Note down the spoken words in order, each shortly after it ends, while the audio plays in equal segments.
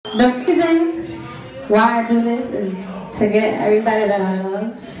The reason why I do this is to get everybody that I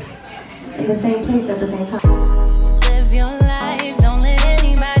love in the same place at the same time. Live your life, don't let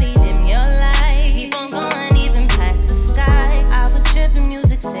anybody dim your light. Keep on going even past the sky. I was tripping,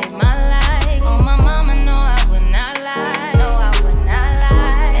 music saved my life. Oh, my mama, no, I would not lie. No, I would not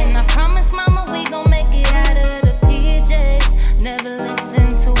lie. And I promise, mama, we gon' make it out of the PJs. Never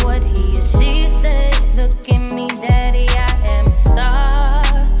listen to what he or she said. Look at me, daddy, I am a star,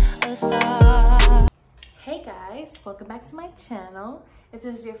 a star. Hey guys, welcome back to my channel. If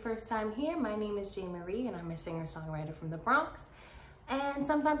this is your first time here, my name is J. Marie and I'm a singer-songwriter from the Bronx. And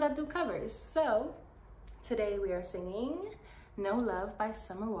sometimes I do covers. So today we are singing No Love by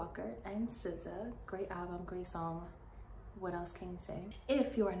Summer Walker and SZA. Great album, great song. What else can you say?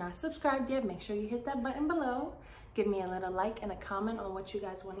 If you are not subscribed yet, make sure you hit that button below. Give me a little like and a comment on what you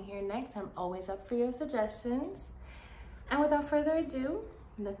guys want to hear next. I'm always up for your suggestions. And without further ado,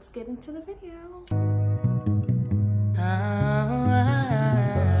 let's get into the video.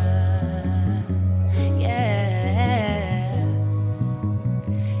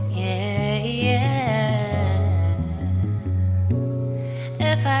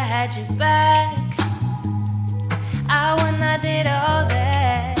 If I had you back, I would not did all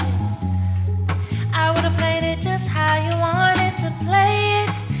that. I would have played it just how you wanted to play it.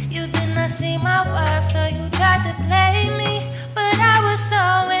 You did not see my worth, so you tried to play me. But I was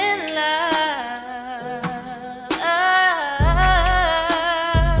so in love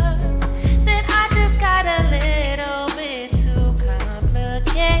that I just got a little bit too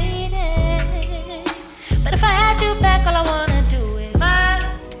complicated. But if I had you back, all I wanna do is fuck,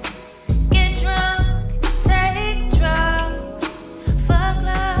 get drunk, take drugs, fuck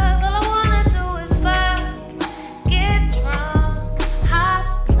love. All I wanna do is fuck, get drunk, hop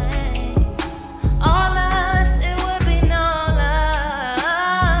planes. All us, it would be no loving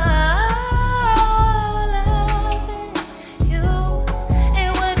you.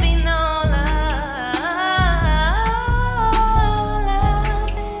 It would be no loving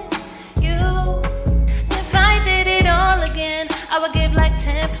you. If I did it all again, I would give like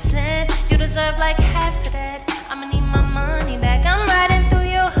 10%. You deserve like half of that. I'ma need my money back. I'm riding through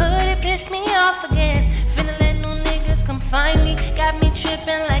your hood, it pissed me off again. Finna let new niggas come find me. Got me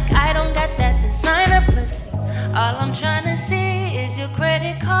tripping like I don't got that designer pussy. All I'm trying to see is your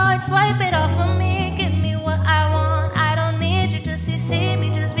credit card. Swipe it off of me, give me what I want. I don't need you to see me,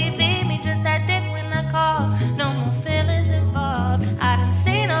 just BV me, just that dick when I call. No more feelings involved. I done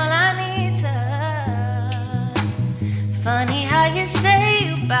seen all I need to. Funny how you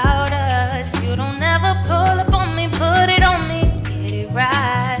say about us. You don't ever pull up on me, put it on me, get it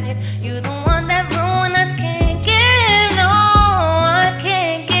right. You the one that ruined us. Can't give no, I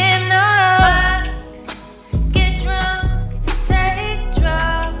can't give no. Fuck, get drunk, take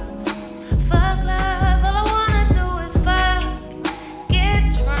drugs, fuck love. All I wanna do is fuck, get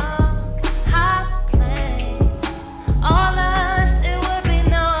drunk, hop planes. All us, it would be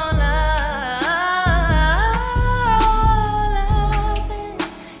no loving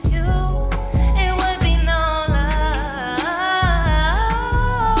you. It would be no loving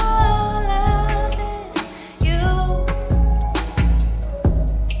you.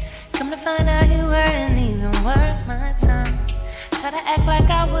 Come to find out you weren't even worth my time. Try to act like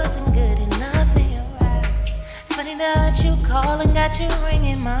I wasn't good enough in your eyes. Funny that you call and got you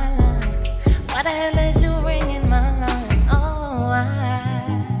ringing my line. Why the hell is you ringing my line? Oh,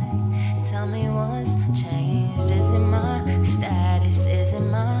 why? Tell me what's changed. Is it my status? Is it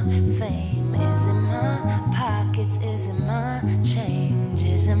my fame? Is it my pockets? Is it my change?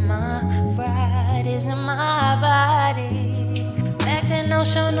 Is it my pride? Is it my body? Back then, no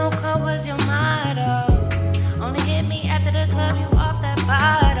show, no call was your motto. Only hit me after the club, you off that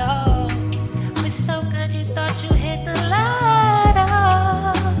bottle. Was so good, you thought you hit the lotto.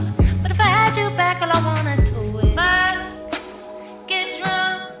 But if I had you back, all I wanna do is fuck, get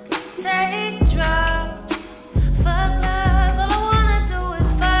drunk, take drugs, fuck love. All I wanna do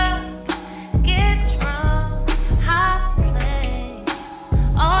is fuck, get drunk, hop planes.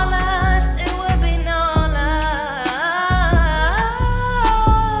 All us, it would be no loving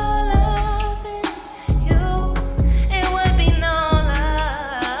you. It would be no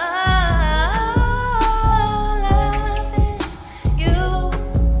loving you.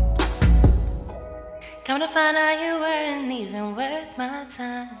 Come to find out you weren't even worth my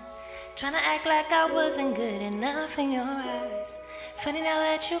time. Trying to act like I wasn't good enough in your eyes. Funny now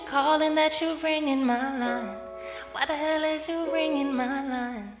that you calling, that you ringing my line. Why the hell is you ringing my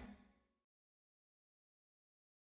line?